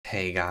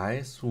Hey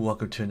guys,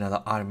 welcome to another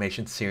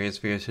automation series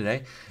video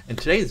today. In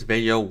today's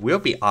video, we'll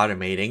be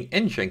automating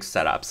Nginx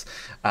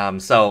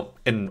setups. So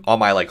in all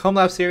my home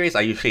lab series,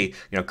 I usually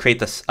create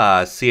this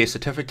CA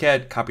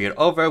certificate, copy it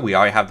over. We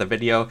already have the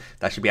video.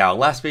 That should be our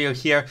last video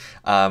here.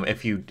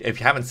 If you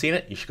haven't seen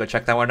it, you should go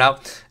check that one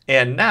out.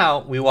 And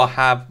now we will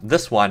have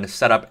this one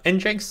set up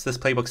Nginx, this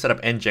playbook set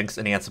up Nginx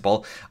in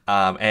Ansible,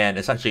 and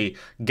essentially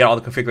get all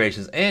the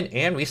configurations in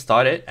and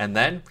restart it, and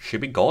then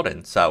should be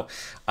golden. So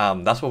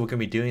that's what we're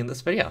going to be doing in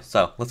this video.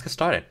 So let's get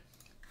started.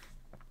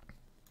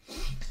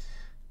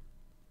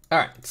 All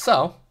right,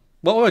 so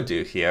what we'll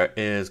do here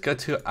is go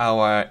to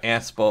our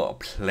Ansible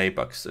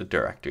playbooks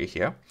directory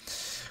here.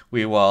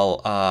 We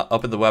will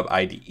open the web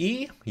IDE.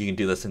 You can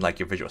do this in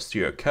your Visual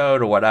Studio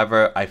Code or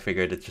whatever. I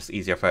figured it's just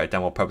easier for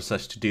demo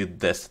purposes to do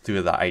this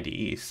through the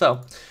IDE.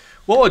 So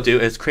what we'll do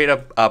is create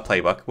a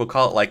playbook. We'll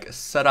call it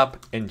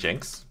setup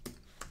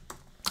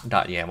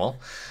Nginx.yaml.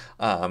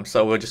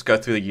 So we'll just go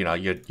through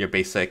your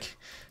basic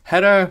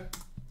header,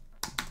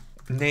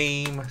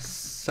 name,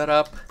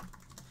 setup,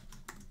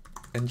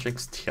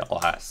 Nginx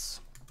TLS,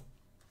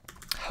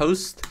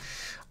 host.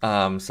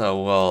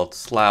 So we'll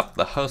slap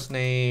the host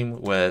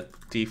name with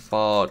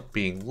default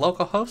being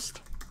localhost.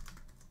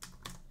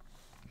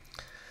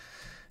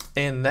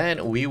 And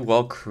then we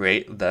will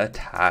create the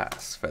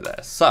task for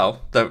this. So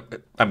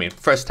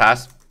first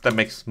task that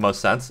makes most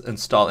sense,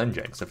 install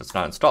Nginx if it's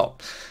not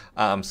installed.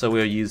 So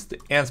we'll use the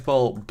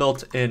Ansible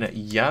built-in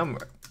yum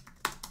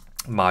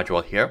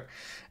module here.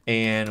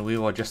 And we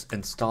will just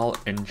install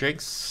Nginx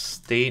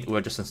state.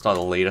 We'll just install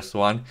the latest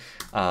one,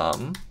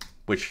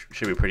 which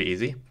should be pretty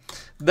easy.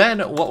 Then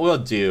what we'll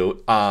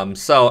do,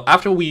 so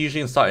after we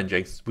usually install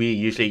Nginx, we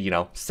usually,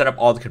 set up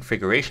all the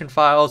configuration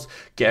files,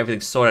 get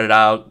everything sorted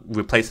out,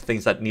 replace the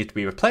things that need to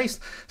be replaced.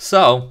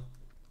 So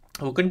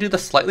we're going to do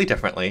this slightly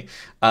differently.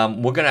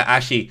 We're going to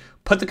actually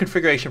put the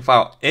configuration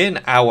file in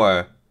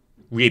our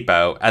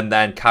repo and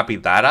then copy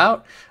that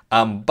out.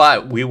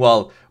 But we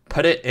will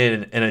put it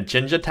in a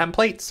Jinja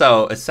template.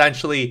 So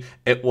essentially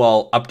it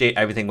will update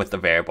everything with the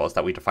variables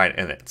that we define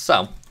in it.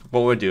 So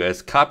what we'll do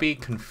is copy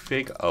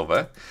config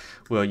over.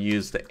 We'll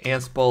use the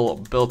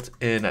Ansible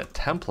built-in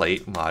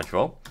template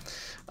module.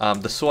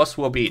 The source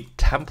will be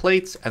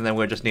templates, and then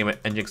we'll just name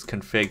it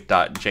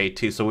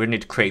nginxconfig.j2. So we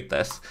need to create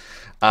this.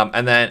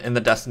 And then in the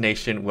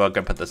destination, we're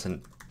going to put this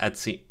in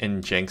etc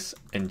nginx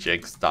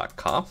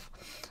nginx.conf.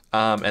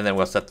 And then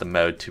we'll set the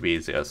mode to be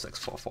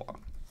 0644.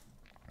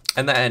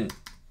 And then,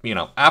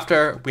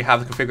 after we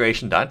have the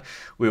configuration done,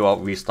 we will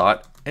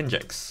restart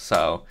Nginx.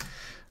 So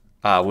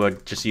we'll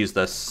just use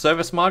the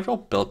service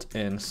module,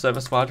 built-in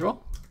service module.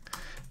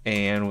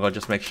 And we'll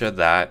just make sure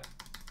that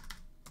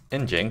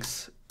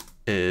Nginx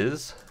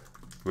is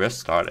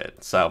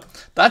restarted. So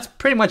that's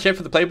pretty much it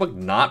for the playbook,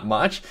 not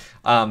much.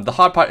 The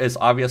hard part is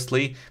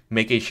obviously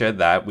making sure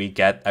that we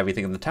get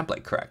everything in the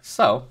template correct.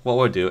 So what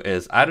we'll do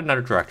is add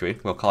another directory.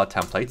 We'll call it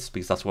templates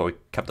because that's where we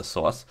kept the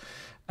source.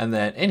 And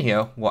then in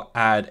here, we'll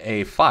add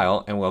a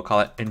file and we'll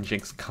call it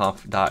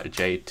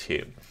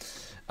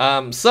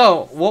nginxconf.j2.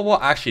 So what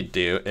we'll actually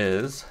do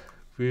is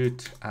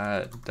root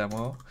add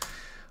demo.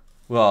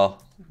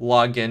 We'll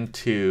log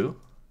into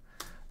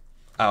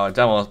our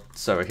demo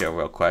server here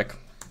real quick.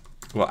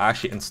 We'll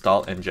actually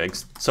install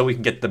Nginx so we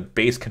can get the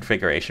base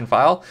configuration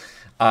file.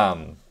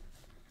 I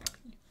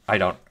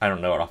don't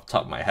know it off the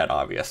top of my head,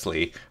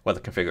 obviously, what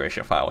the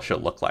configuration file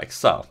should look like.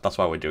 So that's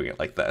why we're doing it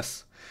like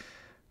this.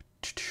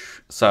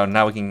 So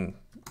now we can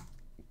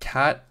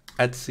cat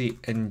etc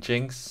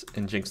nginx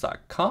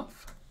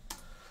nginx.conf.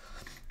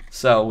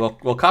 So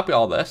we'll copy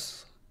all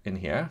this in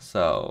here.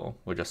 So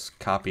we'll just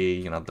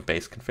copy, the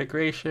base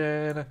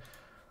configuration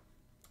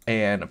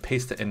and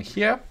paste it in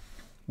here.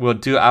 We'll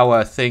do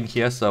our thing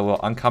here. So we'll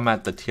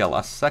uncomment the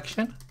TLS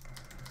section.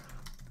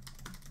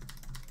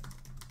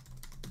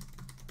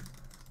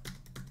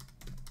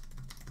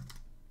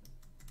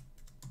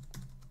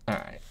 All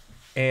right.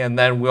 And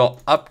then we'll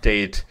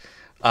update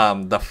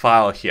the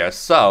file here.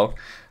 So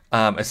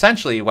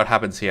essentially what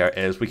happens here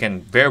is we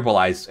can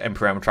variabilize and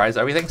parameterize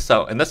everything.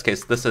 So in this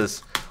case,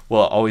 this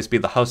will always be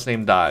the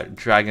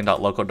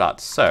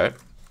hostname.dragon.local.cert.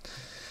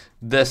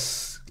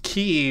 This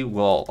key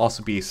will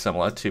also be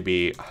similar to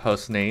be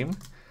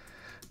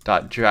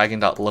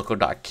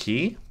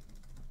hostname.dragon.local.key.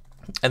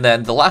 And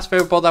then the last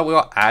variable that we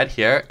will add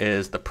here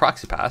is the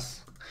proxy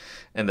pass.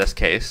 In this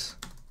case,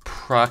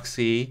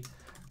 proxy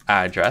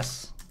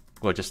address.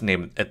 We'll just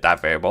name it that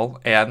variable.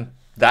 And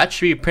that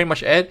should be pretty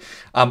much it.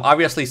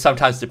 Obviously,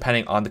 sometimes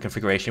depending on the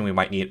configuration, we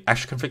might need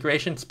extra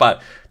configurations.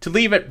 But to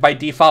leave it by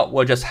default,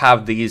 we'll just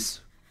have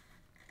these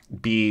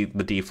be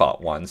the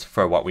default ones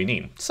for what we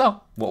need.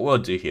 So what we'll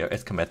do here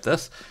is commit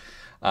this,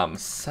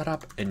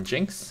 setup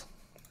Nginx,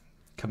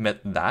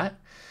 commit that.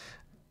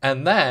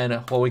 And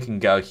then what we can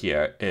go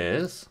here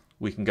is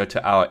we can go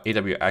to our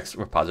AWX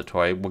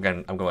repository. I'm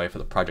going to wait for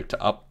the project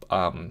to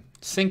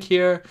sync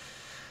here.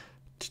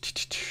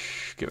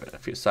 Give it a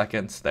few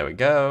seconds. There we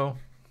go.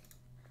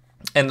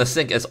 And the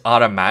sync is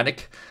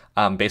automatic.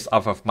 Based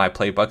off of my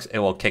playbooks, it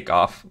will kick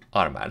off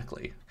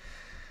automatically.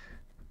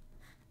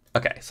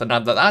 Okay, so now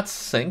that that's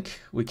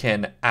sync, we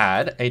can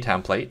add a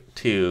template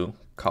to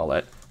call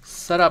it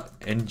setup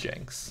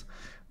Nginx.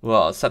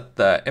 We'll set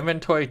the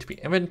inventory to be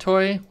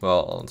inventory.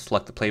 We'll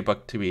select the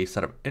playbook to be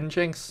setup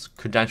Nginx.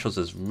 Credentials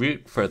is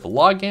root for the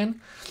login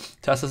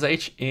to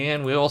SSH,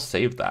 and we will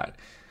save that.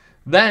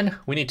 Then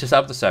we need to set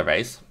up the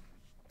surveys.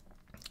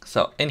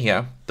 So in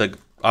here,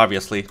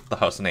 obviously the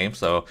host name.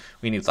 So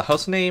we need the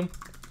host name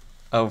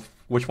of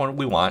which one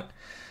we want.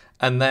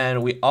 And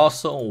then we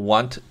also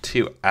want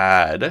to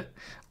add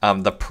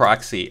the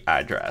proxy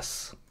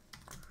address.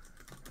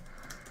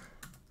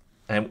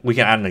 And we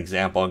can add an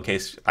example in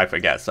case I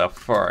forget. So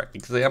for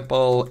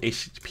example,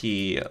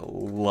 HTTP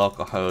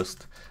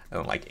localhost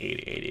and like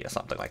 8080 or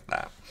something like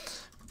that.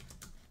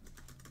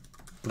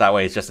 That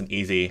way it's just an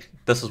easy,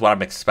 this is what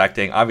I'm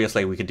expecting.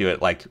 Obviously we could do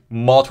it like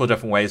multiple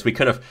different ways. We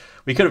could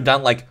have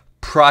done like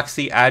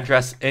proxy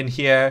address in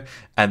here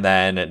and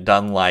then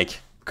done like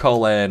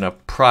colon a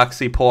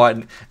proxy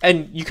port,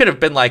 and you could have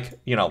been like,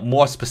 you know,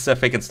 more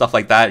specific and stuff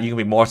like that. You can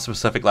be more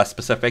specific, less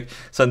specific.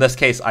 So in this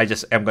case, I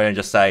just am going to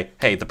just say,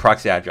 hey, the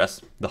proxy address,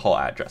 the whole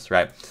address,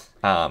 right?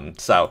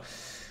 So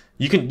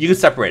you can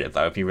separate it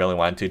though if you really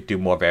want to do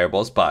more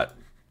variables, but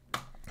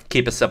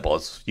keep it simple.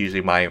 It's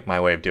usually my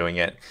way of doing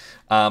it.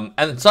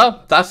 And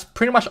so that's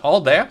pretty much all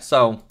there.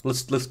 So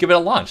let's give it a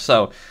launch.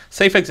 So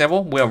say for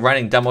example, we are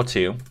running demo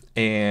 2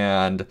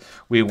 and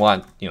we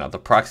want, you know, the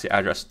proxy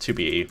address to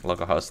be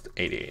localhost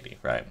 8080,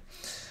 right?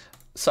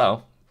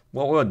 So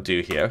what we'll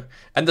do here,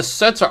 and the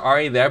certs are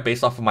already there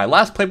based off of my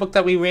last playbook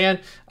that we ran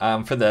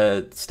for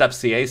the step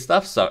CA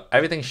stuff. So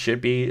everything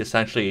should be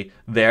essentially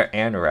there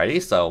and ready.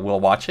 So we'll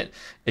watch it.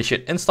 It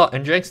should install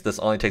Nginx. This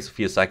only takes a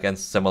few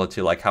seconds, similar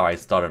to like how I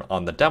started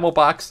on the demo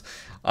box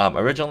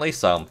originally.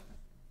 So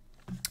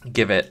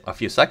give it a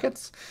few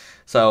seconds.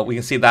 So we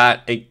can see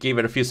that it gave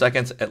it a few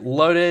seconds, it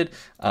loaded,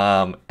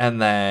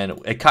 and then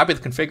it copied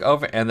the config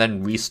over and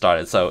then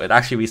restarted. So it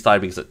actually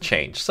restarted because it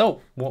changed.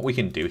 So what we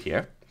can do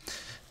here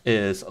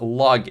is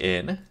log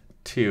in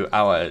to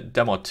our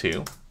demo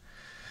 2.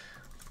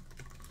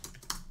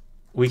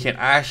 We can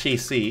actually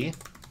see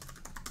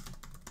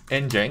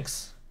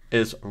Nginx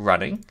is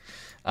running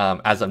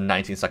as of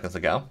 19 seconds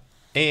ago.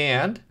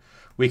 And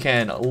we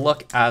can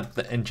look at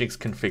the Nginx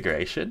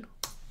configuration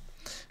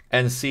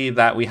and see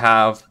that we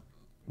have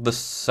the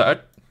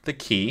cert, the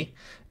key,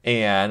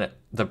 and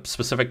the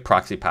specific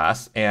proxy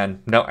pass,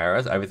 and no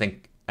errors. Everything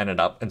ended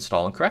up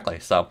installing correctly.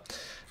 So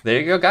there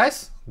you go,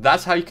 guys.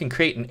 That's how you can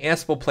create an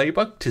Ansible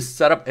playbook to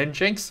set up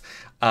Nginx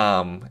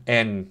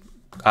and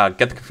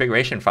get the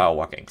configuration file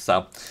working.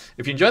 So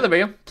if you enjoyed the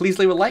video, please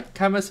leave a like,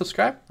 comment,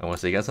 subscribe, and we'll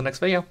see you guys in the next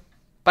video.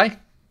 Bye.